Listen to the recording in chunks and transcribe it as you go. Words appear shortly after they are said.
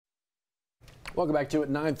Welcome back to it,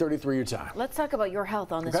 9:33 your time. Let's talk about your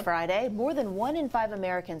health on this Friday. More than 1 in 5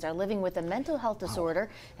 Americans are living with a mental health disorder,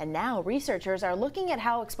 and now researchers are looking at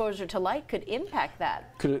how exposure to light could impact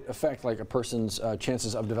that. Could it affect like a person's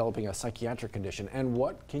chances of developing a psychiatric condition, and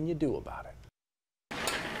what can you do about it?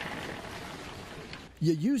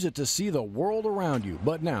 You use it to see the world around you,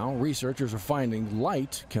 but now researchers are finding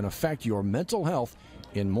light can affect your mental health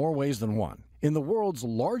in more ways than one. In the world's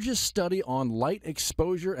largest study on light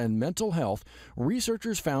exposure and mental health,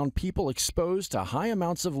 researchers found people exposed to high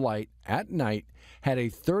amounts of light at night had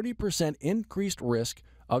a 30% increased risk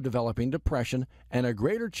of developing depression and a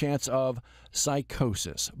greater chance of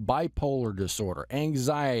psychosis, bipolar disorder,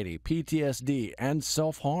 anxiety, PTSD, and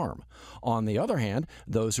self-harm. On the other hand,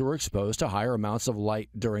 those who were exposed to higher amounts of light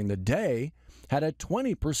during the day had a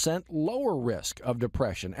 20% lower risk of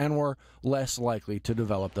depression and were less likely to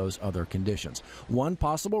develop those other conditions. One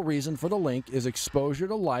possible reason for the link is exposure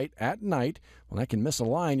to light at night. Well, that can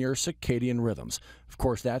misalign your circadian rhythms. Of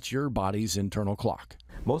course, that's your body's internal clock.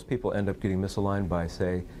 Most people end up getting misaligned by,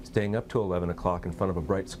 say, staying up to 11 o'clock in front of a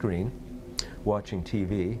bright screen, watching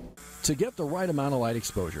TV. To get the right amount of light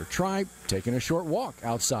exposure, try taking a short walk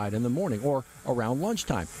outside in the morning or around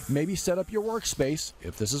lunchtime. Maybe set up your workspace,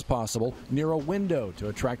 if this is possible, near a window to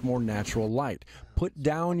attract more natural light. Put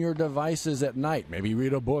down your devices at night. Maybe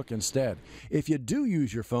read a book instead. If you do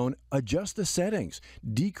use your phone, adjust the settings.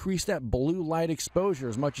 Decrease that blue light exposure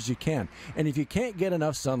as much as you can. And if you can't get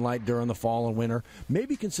enough sunlight during the fall and winter,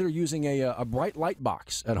 maybe consider using a bright light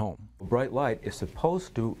box at home. Bright light is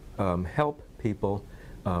supposed to help people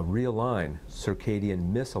realign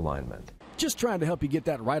circadian misalignment. Just trying to help you get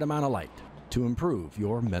that right amount of light to improve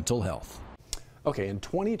your mental health. Okay, in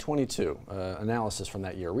 2022, analysis from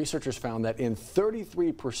that year, researchers found that in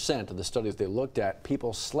 33% of the studies they looked at,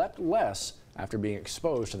 people slept less after being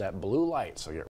exposed to that blue light. So get